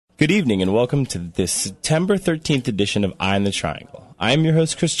Good evening and welcome to this September 13th edition of Eye on the Triangle. I am your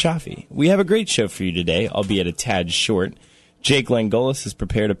host, Chris Chaffee. We have a great show for you today, albeit a tad short. Jake Langolis has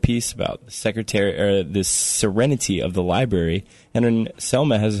prepared a piece about the serenity of the library, and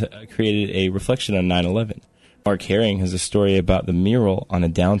Selma has created a reflection on 9/11. Mark Herring has a story about the mural on a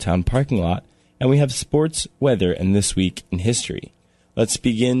downtown parking lot, and we have sports, weather, and This Week in History. Let's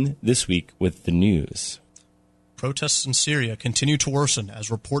begin this week with the news. Protests in Syria continue to worsen as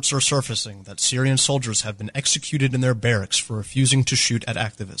reports are surfacing that Syrian soldiers have been executed in their barracks for refusing to shoot at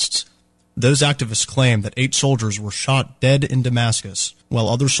activists. Those activists claim that 8 soldiers were shot dead in Damascus, while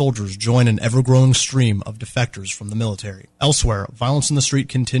other soldiers join an ever-growing stream of defectors from the military. Elsewhere, violence in the street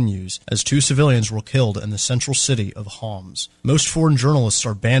continues as 2 civilians were killed in the central city of Homs. Most foreign journalists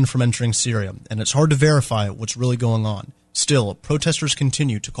are banned from entering Syria, and it's hard to verify what's really going on. Still, protesters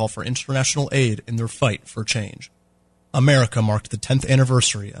continue to call for international aid in their fight for change. America marked the 10th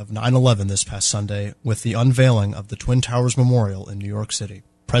anniversary of 9/11 this past Sunday with the unveiling of the Twin Towers Memorial in New York City.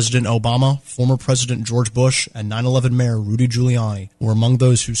 President Obama, former President George Bush, and 9/11 Mayor Rudy Giuliani were among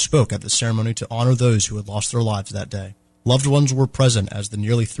those who spoke at the ceremony to honor those who had lost their lives that day. Loved ones were present as the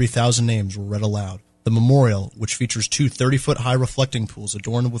nearly 3,000 names were read aloud. The memorial, which features 2 30-foot-high reflecting pools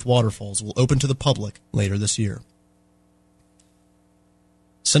adorned with waterfalls, will open to the public later this year.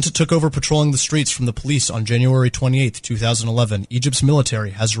 Since it took over patrolling the streets from the police on January 28, 2011, Egypt's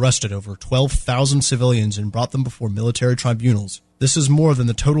military has arrested over 12,000 civilians and brought them before military tribunals. This is more than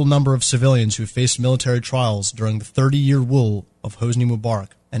the total number of civilians who faced military trials during the 30-year rule of Hosni Mubarak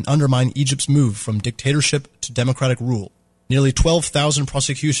and undermine Egypt's move from dictatorship to democratic rule. Nearly 12,000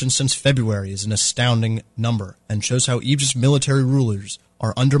 prosecutions since February is an astounding number and shows how Egypt's military rulers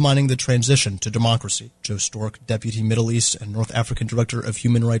are undermining the transition to democracy, Joe Stork, Deputy Middle East and North African Director of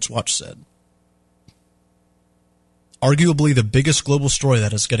Human Rights Watch, said. Arguably the biggest global story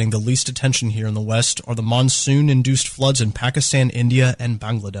that is getting the least attention here in the West are the monsoon-induced floods in Pakistan, India, and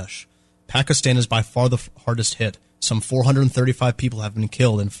Bangladesh. Pakistan is by far the hardest hit. Some 435 people have been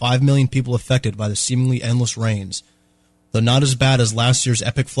killed and 5 million people affected by the seemingly endless rains. Though not as bad as last year's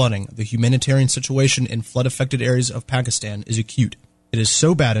epic flooding, the humanitarian situation in flood-affected areas of Pakistan is acute. It is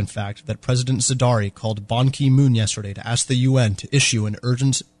so bad, in fact, that President Zardari called Ban Ki-moon yesterday to ask the UN to issue an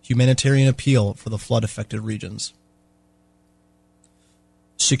urgent humanitarian appeal for the flood-affected regions.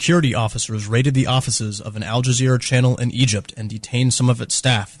 Security officers raided the offices of an Al Jazeera channel in Egypt and detained some of its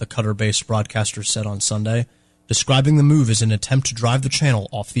staff, the Qatar-based broadcaster said on Sunday, describing the move as an attempt to drive the channel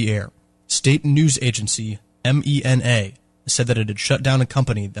off the air. State news agency MENA said that it had shut down a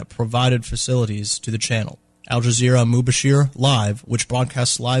company that provided facilities to the channel. Al Jazeera Mubashir Live, which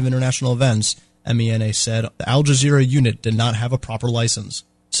broadcasts live international events, MENA said the Al Jazeera unit did not have a proper license.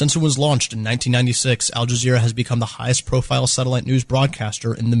 Since it was launched in 1996, Al Jazeera has become the highest-profile satellite news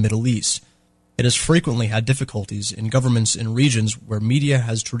broadcaster in the Middle East. It has frequently had difficulties in governments in regions where media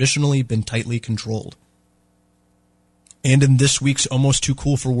has traditionally been tightly controlled. And in this week's Almost Too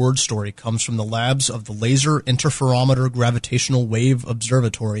Cool for Words story comes from the labs of the Laser Interferometer Gravitational Wave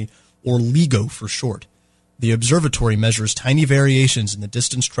Observatory, or LIGO for short. The observatory measures tiny variations in the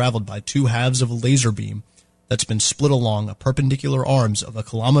distance traveled by 2 halves of a laser beam that's been split along a perpendicular arms of a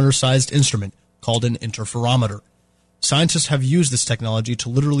kilometer-sized instrument called an interferometer. Scientists have used this technology to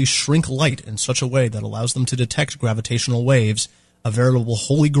literally shrink light in such a way that allows them to detect gravitational waves, a veritable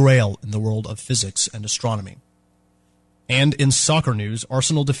holy grail in the world of physics and astronomy. And in soccer news,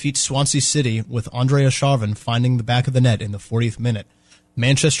 Arsenal defeats Swansea City with Andrea Sharvin finding the back of the net in the 40th minute.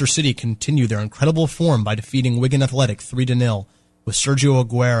 Manchester City continue their incredible form by defeating Wigan Athletic 3-0, with Sergio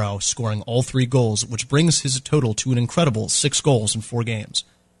Aguero scoring all 3 goals, which brings his total to an incredible 6 goals in 4 games.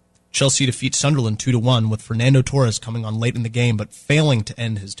 Chelsea defeats Sunderland 2-1, with Fernando Torres coming on late in the game but failing to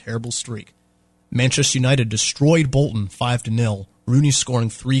end his terrible streak. Manchester United destroyed Bolton 5-0, Rooney scoring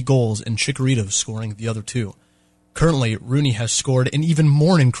 3 goals and Chicharito scoring the other 2. Currently, Rooney has scored an even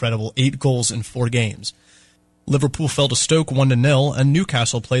more incredible 8 goals in 4 games. Liverpool fell to Stoke 1-0, and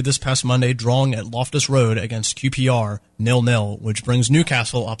Newcastle played this past Monday, drawing at Loftus Road against QPR 0-0, which brings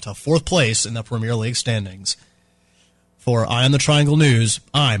Newcastle up to 4th place in the Premier League standings. For Eye on the Triangle News,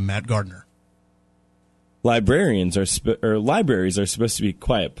 I'm Matt Gardner. Libraries are supposed to be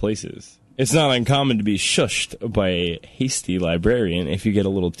quiet places. It's not uncommon to be shushed by a hasty librarian if you get a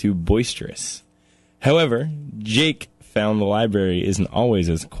little too boisterous. However, Jake found the library isn't always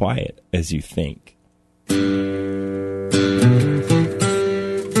as quiet as you think.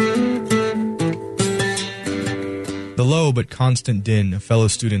 The low but constant din of fellow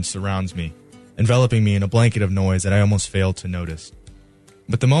students surrounds me, enveloping me in a blanket of noise that I almost fail to notice.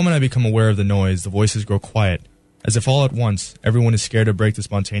 But the moment I become aware of the noise, the voices grow quiet, as if all at once everyone is scared to break the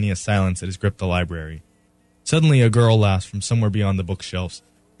spontaneous silence that has gripped the library. Suddenly a girl laughs from somewhere beyond the bookshelves,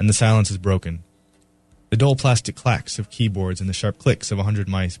 and the silence is broken. The dull plastic clacks of keyboards and the sharp clicks of 100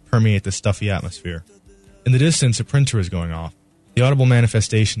 mice permeate the stuffy atmosphere. In the distance, a printer is going off, the audible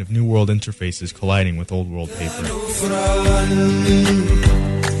manifestation of New World interfaces colliding with Old World paper.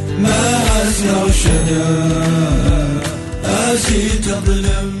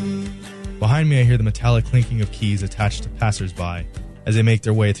 Behind me I hear the metallic clinking of keys attached to passers-by as they make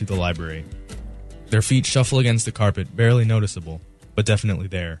their way through the library. Their feet shuffle against the carpet, barely noticeable, but definitely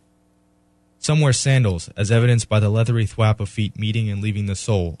there. Some wear sandals, as evidenced by the leathery thwap of feet meeting and leaving the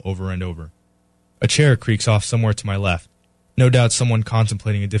sole over and over. A chair creaks off somewhere to my left, no doubt someone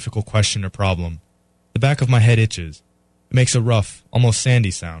contemplating a difficult question or problem. The back of my head itches. It makes a rough, almost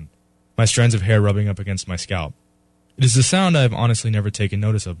sandy sound, my strands of hair rubbing up against my scalp. It is a sound I have honestly never taken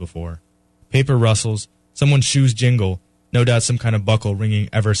notice of before. Paper rustles, someone's shoes jingle, no doubt some kind of buckle ringing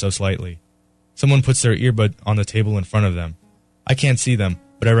ever so slightly. Someone puts their earbud on the table in front of them. I can't see them,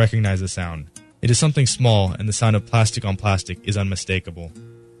 but I recognize the sound. It is something small, and the sound of plastic on plastic is unmistakable.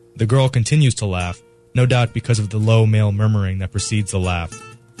 The girl continues to laugh, no doubt because of the low male murmuring that precedes the laugh.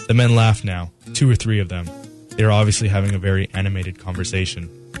 The men laugh now, 2 or 3 of them. They are obviously having a very animated conversation.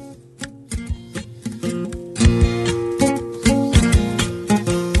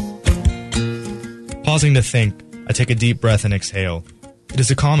 Pausing to think, I take a deep breath and exhale. It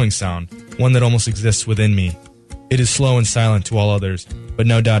is a calming sound, one that almost exists within me. It is slow and silent to all others, but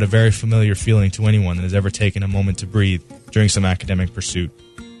no doubt a very familiar feeling to anyone that has ever taken a moment to breathe during some academic pursuit.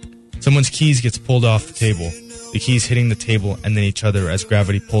 Someone's keys gets pulled off the table, the keys hitting the table and then each other as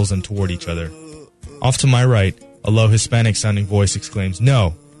gravity pulls them toward each other. Off to my right, a low Hispanic-sounding voice exclaims,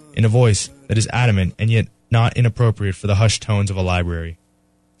 "No!" in a voice that is adamant and yet not inappropriate for the hushed tones of a library.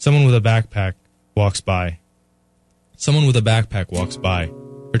 Someone with a backpack walks by.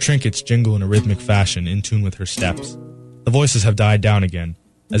 Her trinkets jingle in a rhythmic fashion in tune with her steps. The voices have died down again,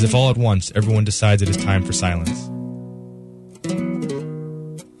 as if all at once everyone decides it is time for silence.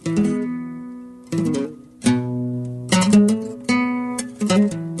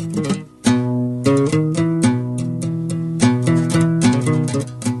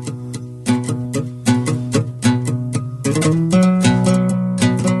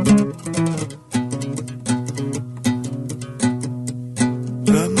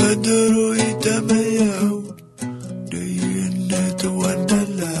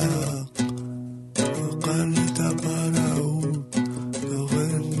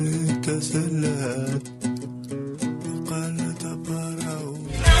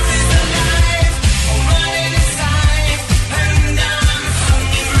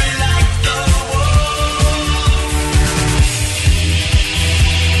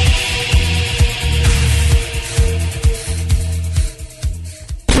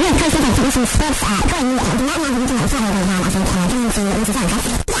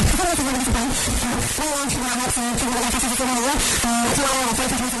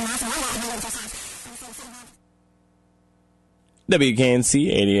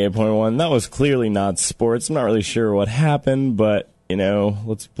 WKNC 88.1. That was clearly not sports. I'm not really sure what happened, but,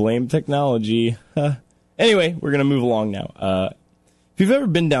 let's blame technology. Anyway, we're going to move along now. If you've ever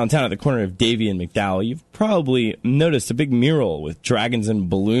been downtown at the corner of Davie and McDowell, you've probably noticed a big mural with dragons and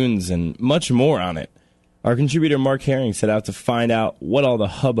balloons and much more on it. Our contributor Mark Herring set out to find out what all the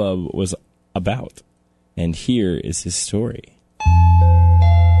hubbub was about. And here is his story.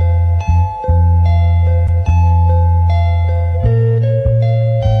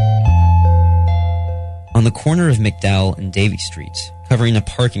 On the corner of McDowell and Davie Streets, covering a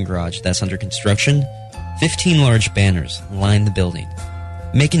parking garage that's under construction, 15 large banners line the building,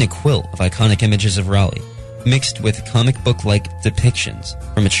 making a quilt of iconic images of Raleigh, mixed with comic book-like depictions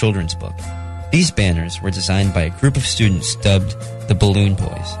from a children's book. These banners were designed by a group of students dubbed the Balloon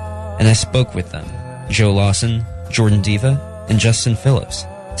Boys, and I spoke with them, Joe Lawson, Jordan Diva, and Justin Phillips,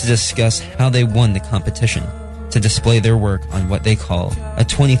 to discuss how they won the competition to display their work on what they call a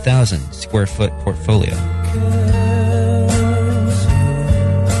 20,000 square foot portfolio.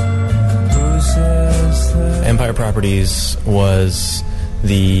 Empire Properties was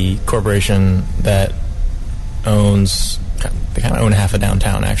the corporation that owns, they kind of own half of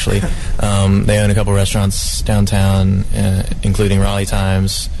downtown, actually. They own a couple restaurants downtown, including Raleigh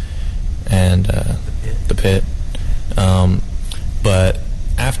Times and The Pit. But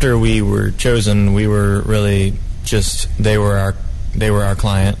after we were chosen, we were really just, they were our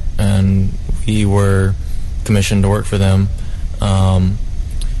client, and we were commissioned to work for them.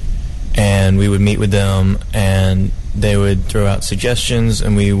 And we would meet with them, and they would throw out suggestions,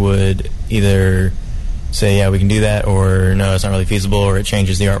 and we would either say, yeah, we can do that, or no, it's not really feasible, or it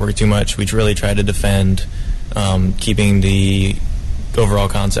changes the artwork too much. We really tried to defend keeping the overall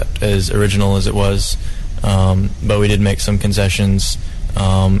concept as original as it was, but we did make some concessions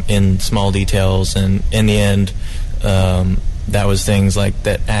in small details, and in the end, that was things like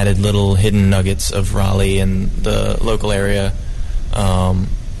that added little hidden nuggets of Raleigh and the local area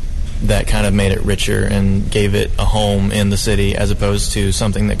that kind of made it richer and gave it a home in the city as opposed to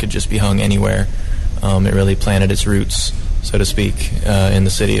something that could just be hung anywhere. It really planted its roots, so to speak, in the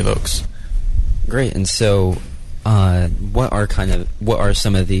city of Oaks. Great. And so, what are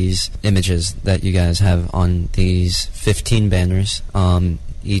some of these images that you guys have on these 15 banners?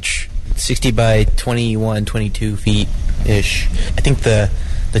 Each 60 by 21, 22 feet ish. I think the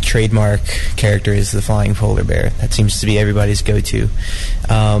trademark character is the flying polar bear. That seems to be everybody's go-to.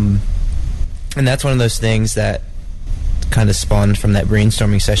 And that's one of those things that kind of spawned from that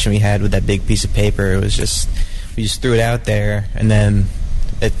brainstorming session we had with that big piece of paper. It was just, we just threw it out there, and then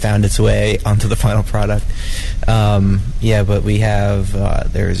it found its way onto the final product. But we have,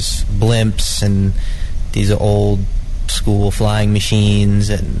 there's blimps and these old school flying machines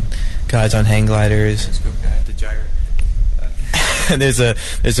and guys on hang gliders. There's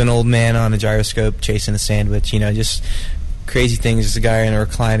an old man on a gyroscope chasing a sandwich, just crazy things. There's a guy in a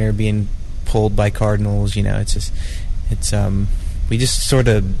recliner being pulled by cardinals, we just sort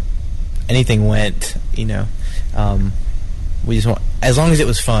of, anything went, we just want, as long as it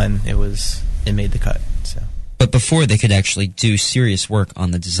was fun, it made the cut. So. But before they could actually do serious work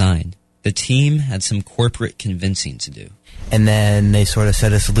on the design, the team had some corporate convincing to do. And then they sort of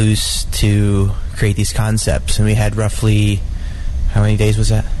set us loose to create these concepts, and we had roughly, how many days was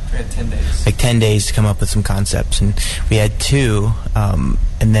that? We had 10 days. Like 10 days to come up with some concepts, and we had two, and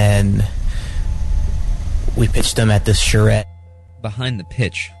then we pitched them at this charrette. Behind the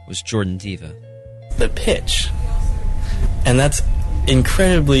pitch was Jordan Diva. The pitch. And that's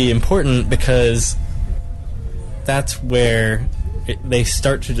incredibly important because that's where they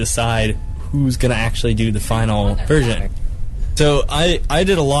start to decide who's going to actually do the final version. So I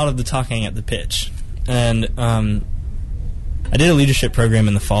did a lot of the talking at the pitch. And I did a leadership program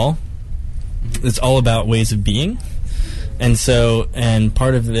in the fall. It's all about ways of being. And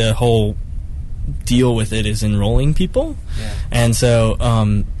part of the whole deal with it is enrolling people. Yeah. And so,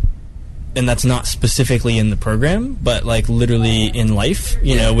 and that's not specifically in the program, but like literally in life,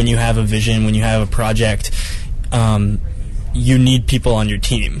 when you have a vision, when you have a project, you need people on your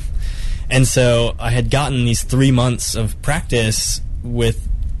team. And so I had gotten these 3 months of practice with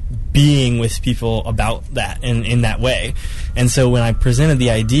being with people about that in that way. And so when I presented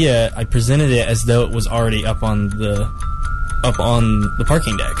the idea, I presented it as though it was already up on the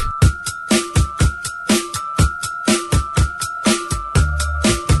parking deck.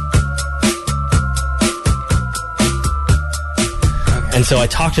 And so I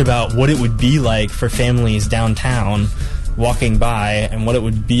talked about what it would be like for families downtown walking by, and what it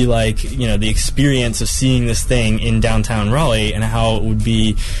would be like, the experience of seeing this thing in downtown Raleigh, and how it would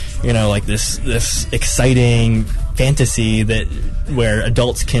be, like this exciting fantasy where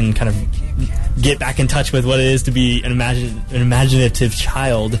adults can kind of get back in touch with what it is to be an imaginative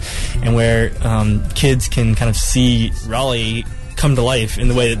child, and where kids can kind of see Raleigh come to life in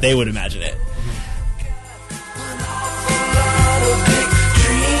the way that they would imagine it.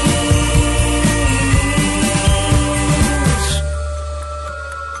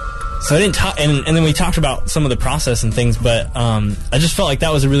 So I didn't talk, and then we talked about some of the process and things, but I just felt like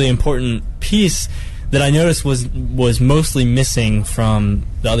that was a really important piece that I noticed was mostly missing from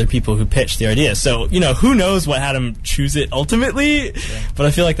the other people who pitched the idea. So, who knows what had them choose it ultimately, but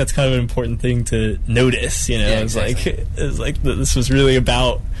I feel like that's kind of an important thing to notice, Exactly. It's like this was really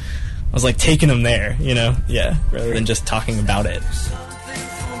about, I was like taking them there, rather than just talking about it.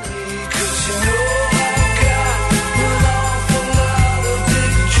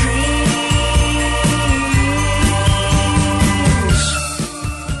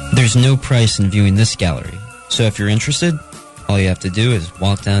 There's no price in viewing this gallery, so if you're interested, all you have to do is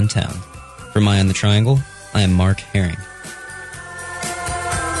walk downtown. For Eye on the Triangle, I am Mark Herring.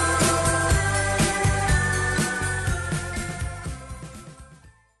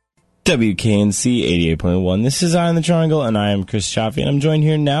 WKNC 88.1. This is Eye on the Triangle, and I am Chris Chaffee, and I'm joined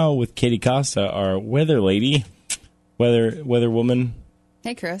here now with Katie Costa, our weather lady, weather woman.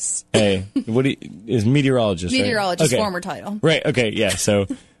 Hey, Chris. Hey, is meteorologist? Meteorologist, right? Okay. Former title. Right. Okay. Yeah. So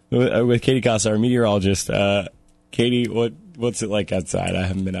with Katie Costa, our meteorologist. Katie, what's it like outside? I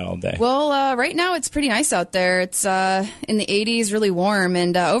haven't been out all day. Well, right now it's pretty nice out there. It's in the 80s, really warm,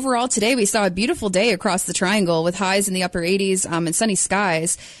 and overall today we saw a beautiful day across the Triangle with highs in the upper 80s and sunny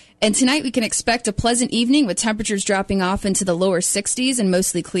skies. And tonight we can expect a pleasant evening with temperatures dropping off into the lower 60s and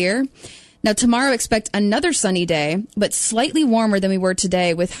mostly clear. Now, tomorrow, expect another sunny day, but slightly warmer than we were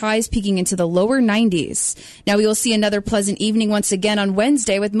today, with highs peaking into the lower 90s. Now, we will see another pleasant evening once again on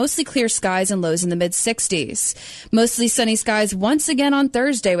Wednesday with mostly clear skies and lows in the mid-60s. Mostly sunny skies once again on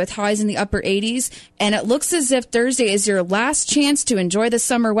Thursday with highs in the upper 80s. And it looks as if Thursday is your last chance to enjoy the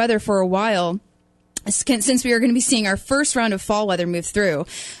summer weather for a while, since we are going to be seeing our first round of fall weather move through.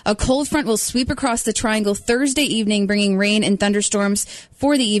 A cold front will sweep across the triangle Thursday evening, bringing rain and thunderstorms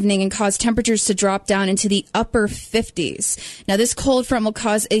for the evening and cause temperatures to drop down into the upper 50s. Now, this cold front will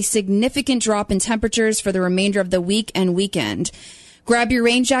cause a significant drop in temperatures for the remainder of the week and weekend. Grab your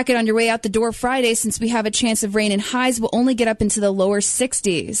rain jacket on your way out the door Friday, since we have a chance of rain, and highs will only get up into the lower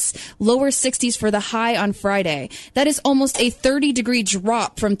 60s. Lower 60s for the high on Friday. That is almost a 30-degree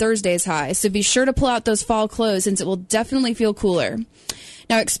drop from Thursday's high, so be sure to pull out those fall clothes, since it will definitely feel cooler.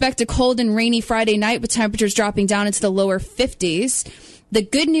 Now, expect a cold and rainy Friday night with temperatures dropping down into the lower 50s. The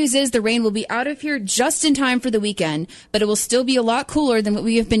good news is the rain will be out of here just in time for the weekend, but it will still be a lot cooler than what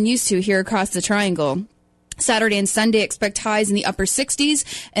we have been used to here across the triangle. Saturday and Sunday, expect highs in the upper 60s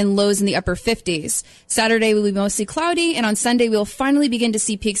and lows in the upper 50s. Saturday will be mostly cloudy, and on Sunday we'll finally begin to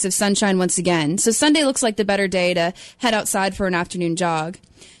see peaks of sunshine once again. So Sunday looks like the better day to head outside for an afternoon jog.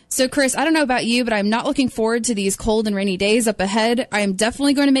 So, Chris, I don't know about you, but I'm not looking forward to these cold and rainy days up ahead. I am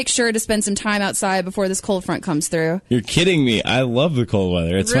definitely going to make sure to spend some time outside before this cold front comes through. You're kidding me. I love the cold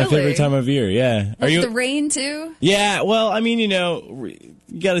weather. It's my favorite time of year, yeah. Are you the rain, too? Yeah, well, I mean, you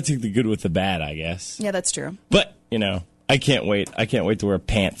got to take the good with the bad, I guess. Yeah, that's true. But, I can't wait. I can't wait to wear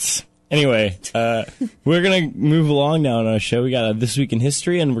pants. Anyway, we're going to move along now on our show. We got This Week in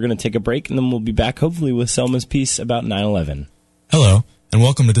History, and we're going to take a break, and then we'll be back, hopefully, with Selma's piece about 9/11. Hello, and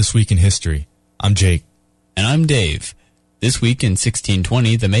welcome to This Week in History. I'm Jake. And I'm Dave. This week in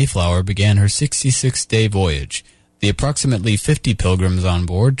 1620, the Mayflower began her 66-day voyage. The approximately 50 pilgrims on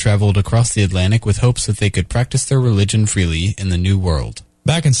board traveled across the Atlantic with hopes that they could practice their religion freely in the New World.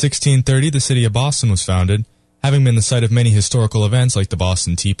 Back in 1630, the city of Boston was founded. Having been the site of many historical events like the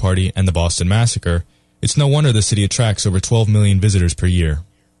Boston Tea Party and the Boston Massacre, it's no wonder the city attracts over 12 million visitors per year.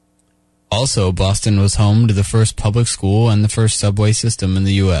 Also, Boston was home to the first public school and the first subway system in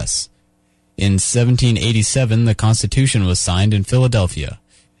the U.S. In 1787, the Constitution was signed in Philadelphia.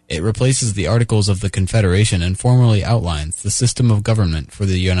 It replaces the Articles of the Confederation and formally outlines the system of government for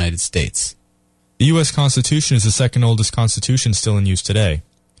the United States. The U.S. Constitution is the second oldest constitution still in use today.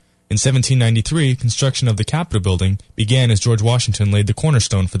 In 1793, construction of the Capitol building began as George Washington laid the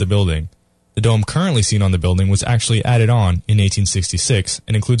cornerstone for the building. The dome currently seen on the building was actually added on in 1866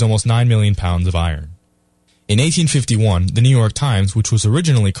 and includes almost 9 million pounds of iron. In 1851, the New York Times, which was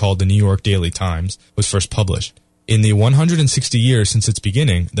originally called the New York Daily Times, was first published. In the 160 years since its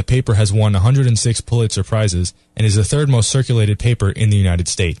beginning, the paper has won 106 Pulitzer Prizes and is the third most circulated paper in the United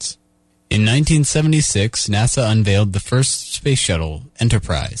States. In 1976, NASA unveiled the first space shuttle,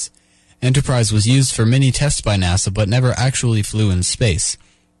 Enterprise. Enterprise was used for many tests by NASA but never actually flew in space.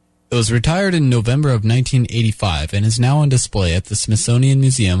 It was retired in November of 1985 and is now on display at the Smithsonian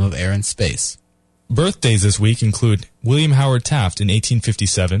Museum of Air and Space. Birthdays this week include William Howard Taft in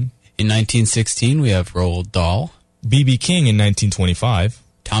 1857. In 1916, we have Roald Dahl. B.B. King in 1925.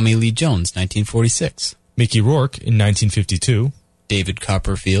 Tommy Lee Jones, 1946. Mickey Rourke in 1952. David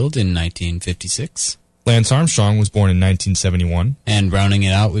Copperfield in 1956. Lance Armstrong was born in 1971. And rounding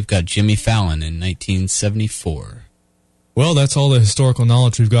it out, we've got Jimmy Fallon in 1974. Well, that's all the historical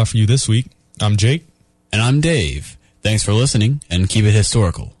knowledge we've got for you this week. I'm Jake. And I'm Dave. Thanks for listening, and keep it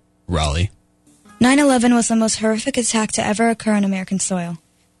historical. Raleigh. 9/11 was the most horrific attack to ever occur on American soil.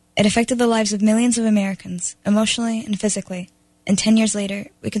 It affected the lives of millions of Americans, emotionally and physically, and 10 years later,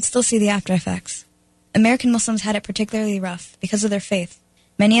 we can still see the after effects. American Muslims had it particularly rough because of their faith.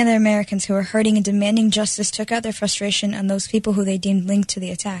 Many other Americans who were hurting and demanding justice took out their frustration on those people who they deemed linked to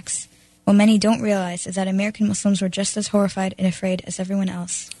the attacks. What many don't realize is that American Muslims were just as horrified and afraid as everyone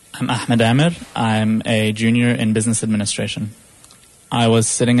else. I'm Ahmed Amir. I'm a junior in business administration. I was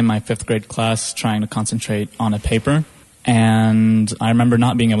sitting in my 5th grade class trying to concentrate on a paper, and I remember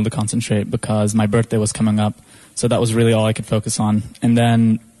not being able to concentrate because my birthday was coming up, so that was really all I could focus on. And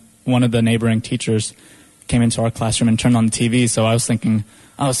then one of the neighboring teachers came into our classroom and turned on the TV, so I was thinking,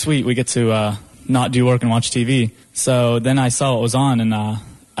 oh, sweet, we get to not do work and watch TV. So then I saw what was on, and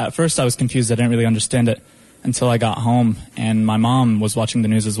at first I was confused. I didn't really understand it until I got home, and my mom was watching the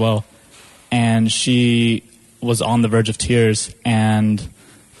news as well, and she was on the verge of tears, and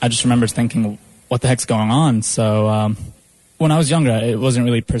I just remember thinking, what the heck's going on? So when I was younger, it wasn't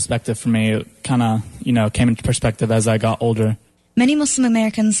really perspective for me. It kind of, came into perspective as I got older. Many Muslim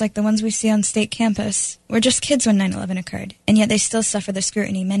Americans, like the ones we see on state campus, were just kids when 9/11 occurred, and yet they still suffer the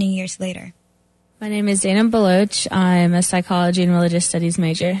scrutiny many years later. My name is Zainab Baloch. I'm a psychology and religious studies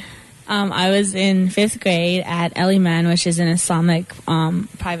major. I was in 5th grade at El Iman, which is an Islamic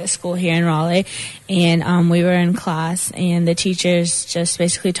private school here in Raleigh, and we were in class, and the teachers just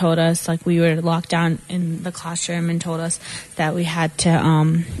basically told us, like, we were locked down in the classroom and told us that we had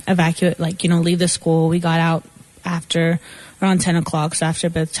to evacuate, like, leave the school. We got out after around 10 o'clock, so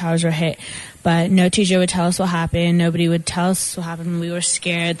after both towers were hit. But no teacher would tell us what happened. Nobody would tell us what happened. We were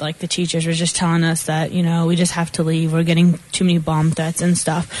scared. Like, the teachers were just telling us that, we just have to leave. We're getting too many bomb threats and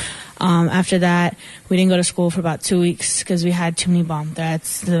stuff. After that, we didn't go to school for about 2 weeks because we had too many bomb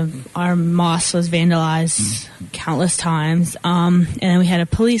threats. Our mosque was vandalized countless times. And then we had a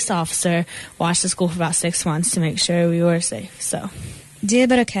police officer watch the school for about 6 months to make sure we were safe. So, Dia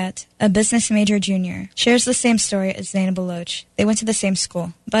Barakat, a business major junior, shares the same story as Zainab Baloch. They went to the same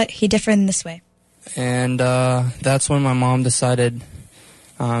school, but he differed in this way. And that's when my mom decided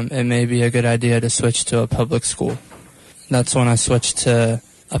it may be a good idea to switch to a public school. That's when I switched to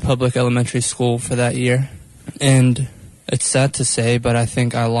a public elementary school for that year. And it's sad to say, but I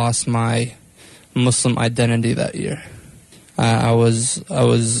think I lost my Muslim identity that year. I was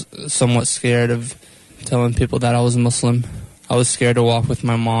somewhat scared of telling people that I was Muslim. I was scared to walk with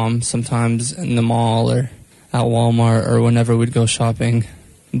my mom sometimes in the mall or at Walmart or whenever we'd go shopping.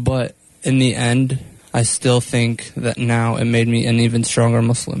 But in the end, I still think that now it made me an even stronger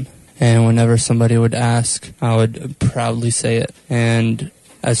Muslim. And whenever somebody would ask, I would proudly say it. And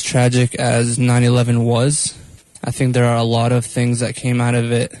as tragic as 9/11 was, I think there are a lot of things that came out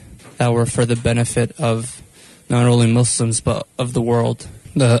of it that were for the benefit of not only Muslims, but of the world.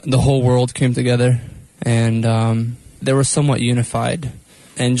 The whole world came together, and they were somewhat unified.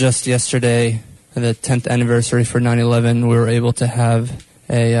 And just yesterday, the 10th anniversary for 9/11, we were able to have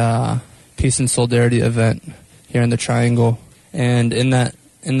a peace and solidarity event here in the Triangle. And in that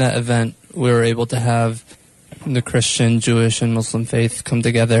event, we were able to have the Christian, Jewish, and Muslim faith come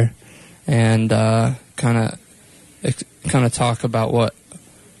together and kind of talk about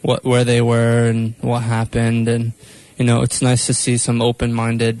where they were and what happened. And it's nice to see some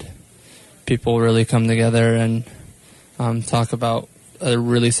open-minded people really come together and talk about a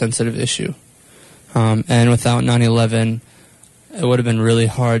really sensitive issue. And without 9/11, it would have been really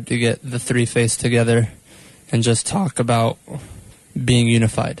hard to get the three faiths together and just talk about being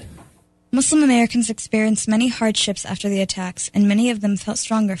unified. Muslim Americans experienced many hardships after the attacks, and many of them felt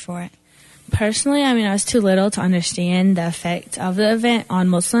stronger for it. Personally, I was too little to understand the effect of the event on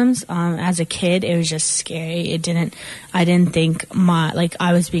Muslims. As a kid, it was just scary. I didn't think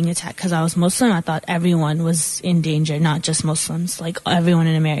I was being attacked because I was Muslim. I thought everyone was in danger, not just Muslims, like everyone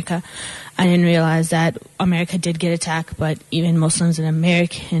in America. I didn't realize that America did get attacked, but even Muslims and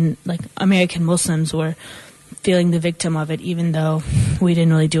American Muslims were feeling the victim of it, even though we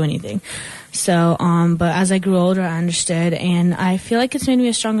didn't really do anything. So, but as I grew older, I understood, and I feel like it's made me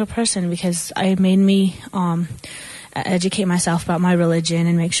a stronger person because it made me educate myself about my religion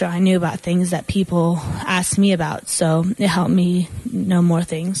and make sure I knew about things that people asked me about. So it helped me know more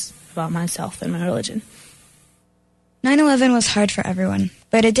things about myself and my religion. 9/11 was hard for everyone,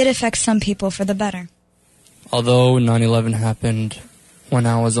 but it did affect some people for the better. Although 9/11 happened when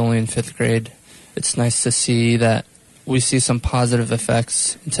I was only in 5th grade, it's nice to see that we see some positive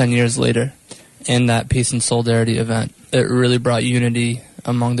effects 10 years later in that peace and solidarity event. It really brought unity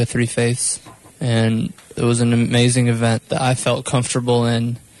among the three faiths, and it was an amazing event that I felt comfortable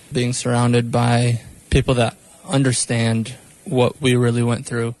in, being surrounded by people that understand what we really went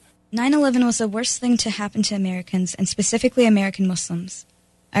through. 9/11 was the worst thing to happen to Americans, and specifically American Muslims.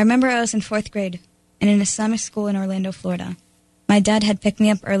 I remember I was in 4th grade in an Islamic school in Orlando, Florida. My dad had picked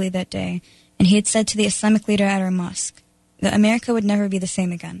me up early that day, and he had said to the Islamic leader at our mosque that America would never be the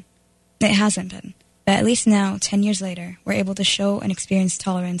same again. It hasn't been, but at least now, 10 years later, we're able to show and experience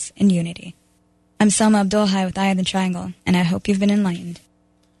tolerance and unity. I'm Selma Abdulhai with Eye of the Triangle, and I hope you've been enlightened.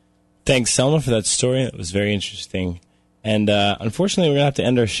 Thanks, Selma, for that story. It was very interesting. And unfortunately, we're going to have to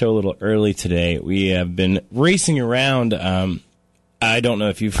end our show a little early today. We have been racing around. I don't know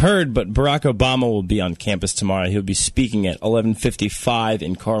if you've heard, but Barack Obama will be on campus tomorrow. He'll be speaking at 11:55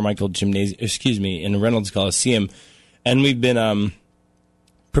 in Carmichael in Reynolds Coliseum. And we've been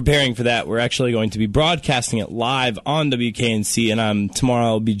preparing for that. We're actually going to be broadcasting it live on WKNC, and tomorrow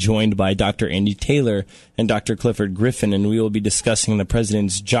I'll be joined by Dr. Andy Taylor and Dr. Clifford Griffin, and we will be discussing the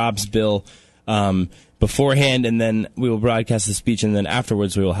president's jobs bill beforehand, and then we will broadcast the speech, and then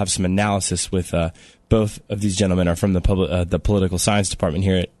afterwards we will have some analysis with both of these gentlemen are from the political science department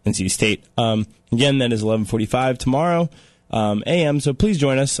here at NC State. Again, that is 11:45 tomorrow. a.m., so please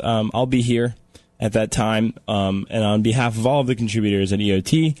join us. I'll be here at that time. And on behalf of all of the contributors at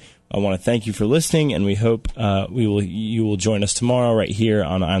EOT, I want to thank you for listening, and we hope you will join us tomorrow right here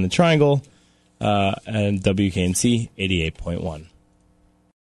on Eye on the Triangle and WKNC 88.1.